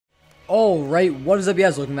Alright, what is up,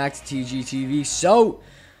 guys? Welcome back to TGTV. So,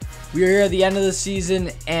 we are here at the end of the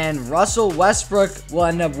season, and Russell Westbrook will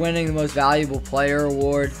end up winning the Most Valuable Player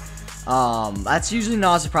award. That's usually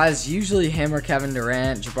not a surprise. It's usually him or Kevin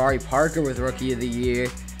Durant. Jabari Parker with Rookie of the Year.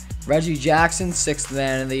 Reggie Jackson, 6th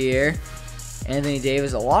Man of the Year. Anthony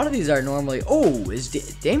Davis. A lot of these are normally...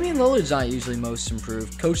 Damian Lillard's not usually Most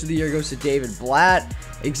Improved. Coach of the Year goes to David Blatt.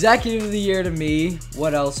 Executive of the Year to me.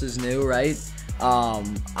 What else is new, right?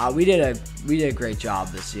 We did a great job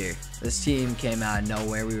this year. This team came out of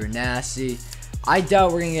nowhere. We were nasty. I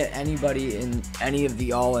doubt we're gonna get anybody in any of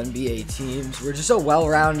the All-NBA teams. We're just a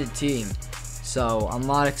well-rounded team, so I'm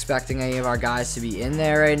not expecting any of our guys to be in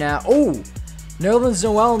there right now. Oh, Nerlens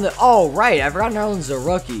Noel in the... Oh, right, I forgot Nerlens a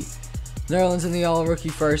rookie. Nerlens in the All-Rookie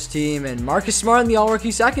first team, and Marcus Smart in the All-Rookie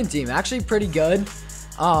second team. Actually, pretty good.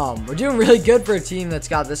 We're doing really good for a team that's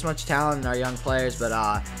got this much talent in our young players,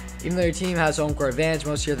 but even though your team has home court advantage,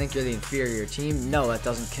 most of you think you're the inferior team. No, that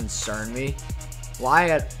doesn't concern me.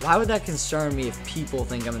 Why would that concern me if people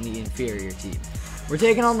think I'm in the inferior team? We're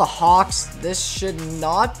taking on the Hawks. This should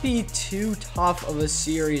not be too tough of a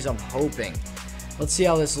series, I'm hoping. Let's see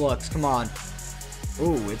how this looks. Come on.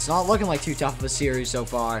 Ooh, it's not looking like too tough of a series so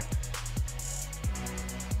far.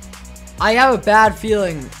 I have a bad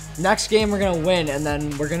feeling next game we're going to win, and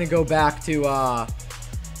then we're going to go back to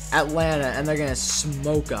Atlanta, and they're going to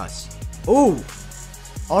smoke us. Ooh.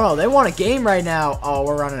 Oh, no, they want a game right now. Oh,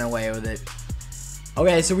 we're running away with it.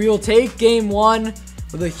 Okay, so we will take game one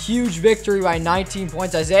with a huge victory by 19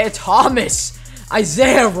 points. Isaiah Thomas.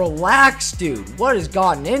 Isaiah, relax, dude. What has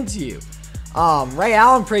gotten into you? Ray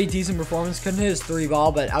Allen, pretty decent performance. Couldn't hit his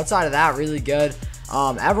 3-ball, but outside of that, really good.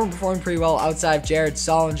 Everyone performed pretty well outside of Jared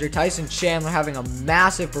Sullinger. Tyson Chandler having a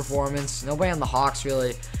massive performance. Nobody on the Hawks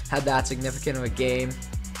really had that significant of a game.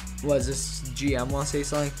 Was this GM want to say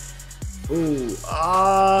something? Ooh,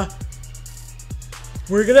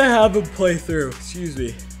 we're gonna have him play through. Excuse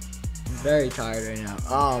me. I'm very tired right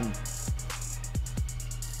now.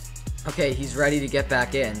 Okay, he's ready to get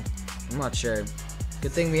back in. I'm not sure.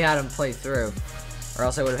 Good thing we had him play through, or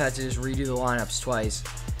else I would have had to just redo the lineups twice.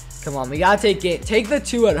 Come on, we gotta take the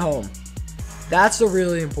 2 at home. That's the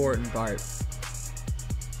really important part.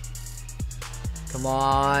 Come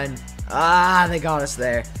on. They got us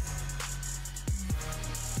there.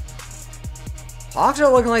 Hawks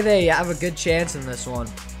are looking like they have a good chance in this one.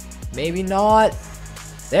 Maybe not.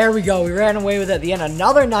 There we go. We ran away with it at the end.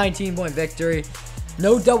 Another 19-point victory.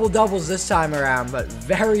 No double-doubles this time around, but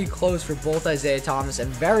very close for both Isaiah Thomas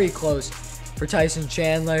and very close for Tyson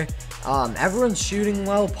Chandler. Everyone's shooting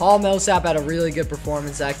well. Paul Millsap had a really good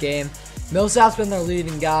performance that game. Millsap's been their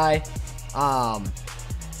leading guy.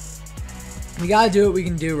 We got to do what we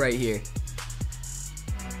can do right here.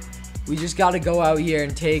 We just got to go out here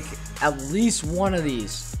and take at least one of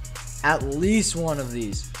these. At least one of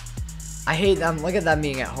these. I hate them. Look at them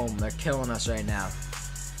being at home. They're killing us right now.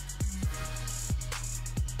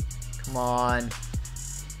 Come on.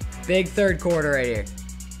 Big third quarter right here.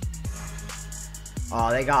 Oh,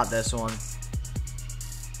 they got this one.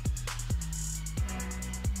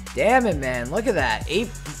 Damn it, man. Look at that.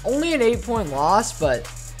 Only an 8-point loss,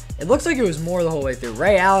 but it looks like it was more the whole way through.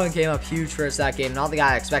 Ray Allen came up huge for us that game. Not the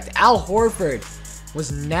guy I expected. Al Horford was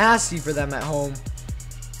nasty for them at home.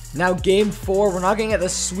 Now game 4. We're not going to get the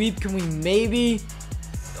sweep. Can we maybe...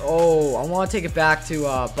 Oh, I want to take it back to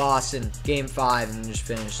Boston. Game 5 and just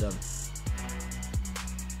finish them.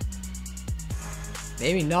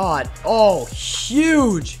 Maybe not. Oh,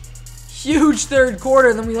 huge. Huge third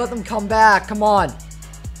quarter, and then we let them come back. Come on.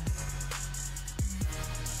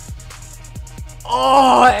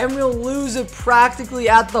 Oh, and we'll lose it practically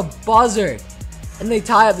at the buzzer. And they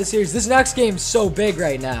tie up the series. This next game's so big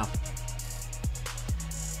right now.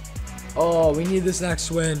 Oh, we need this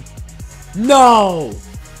next win. No.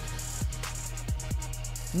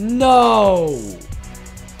 No.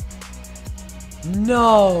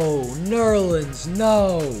 No. Nerlens,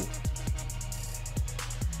 no.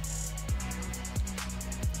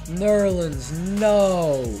 Nerlens,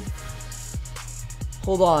 no.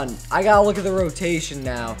 Hold on. I gotta look at the rotation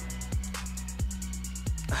now.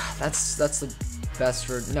 That's the best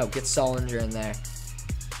for... No, get Sullinger in there.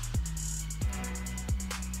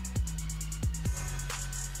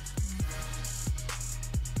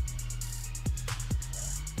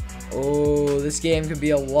 Oh, this game could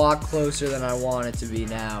be a lot closer than I want it to be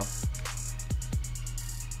now.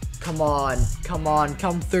 Come on. Come on.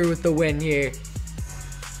 Come through with the win here.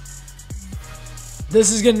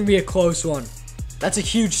 This is going to be a close one. That's a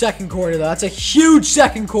huge second quarter, though. That's a huge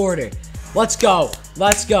second quarter. Let's go.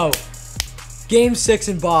 Let's go. Game 6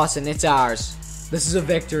 in Boston. It's ours. This is a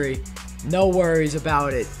victory. No worries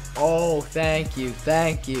about it. Oh, thank you.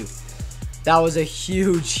 Thank you. That was a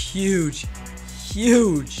huge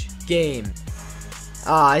game.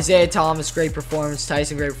 Isaiah Thomas, great performance.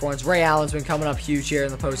 Tyson, great performance. Ray Allen's been coming up huge here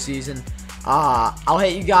in the postseason. I'll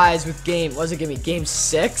hit you guys with game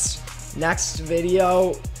 6 next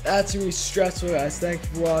video. That's gonna be stressful, guys. Thank you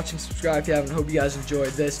for watching. Subscribe if you haven't. Hope you guys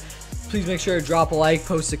enjoyed this. Please make sure to drop a like,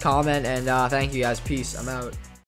 post a comment, and thank you guys. Peace. I'm out.